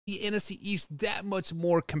the NFC East that much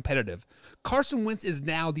more competitive. Carson Wentz is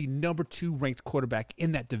now the number 2 ranked quarterback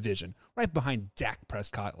in that division, right behind Dak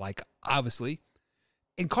Prescott, like obviously.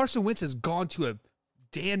 And Carson Wentz has gone to a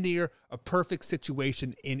damn near a perfect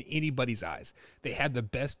situation in anybody's eyes. They had the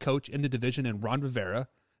best coach in the division in Ron Rivera.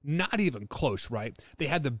 Not even close, right? They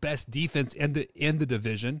had the best defense in the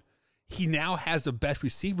division. He now has the best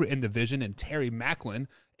receiver in the division in Terry Macklin.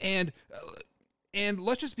 And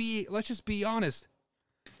let's just be honest.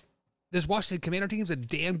 This Washington Commander team is a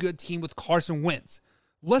damn good team with Carson Wentz.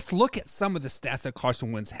 Let's look at some of the stats that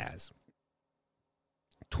Carson Wentz has.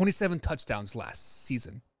 27 touchdowns last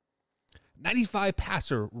season. 95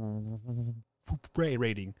 passer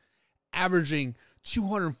rating, averaging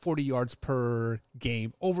 240 yards per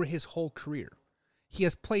game over his whole career. He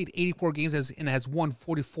has played 84 games and has won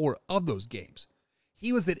 44 of those games.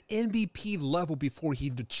 He was at MVP level before he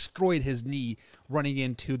destroyed his knee running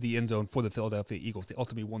into the end zone for the Philadelphia Eagles. They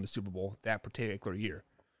ultimately won the Super Bowl that particular year.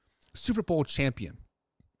 Super Bowl champion.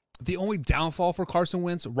 The only downfall for Carson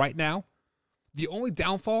Wentz right now, the only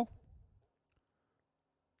downfall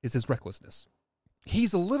is his recklessness.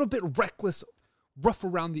 He's a little bit reckless, rough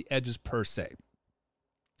around the edges per se.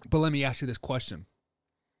 But let me ask you this question.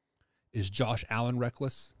 Is Josh Allen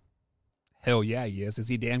reckless? Hell yeah, he is. Is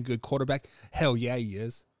he a damn good quarterback? Hell yeah, he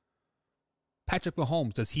is. Patrick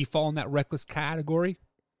Mahomes, does he fall in that reckless category?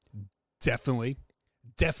 Definitely.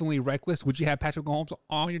 Definitely reckless. Would you have Patrick Mahomes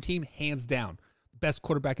on your team? Hands down. Best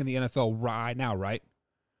quarterback in the NFL right now, right?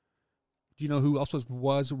 Do you know who else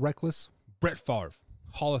was reckless? Brett Favre,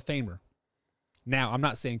 Hall of Famer. Now, I'm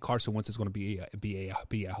not saying Carson Wentz is going to be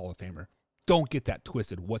a Hall of Famer. Don't get that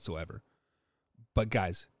twisted whatsoever. But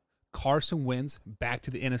guys, Carson Wentz back to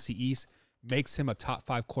the NFC East makes him a top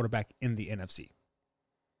 5 quarterback in the NFC.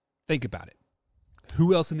 Think about it.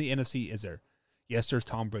 Who else in the NFC is there? Yes, there's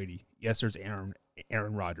Tom Brady. Yes, there's Aaron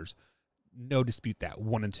Rodgers. No dispute that.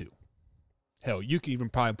 1 and 2. Hell, you can even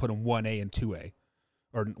probably put them 1A and 2A.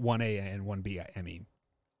 Or 1A and 1B, I mean.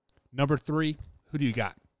 Number 3, who do you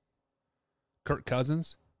got? Kirk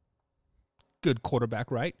Cousins. Good quarterback,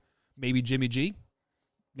 right? Maybe Jimmy G.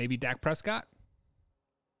 Maybe Dak Prescott.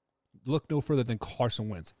 Look no further than Carson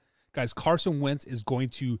Wentz. Guys, Carson Wentz is going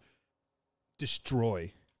to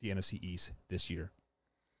destroy the NFC East this year.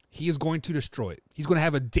 He is going to destroy it. He's going to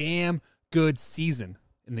have a damn good season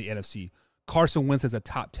in the NFC. Carson Wentz is a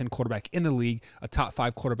top 10 quarterback in the league, a top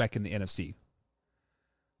 5 quarterback in the NFC.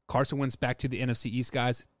 Carson Wentz back to the NFC East,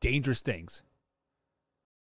 guys. Dangerous things.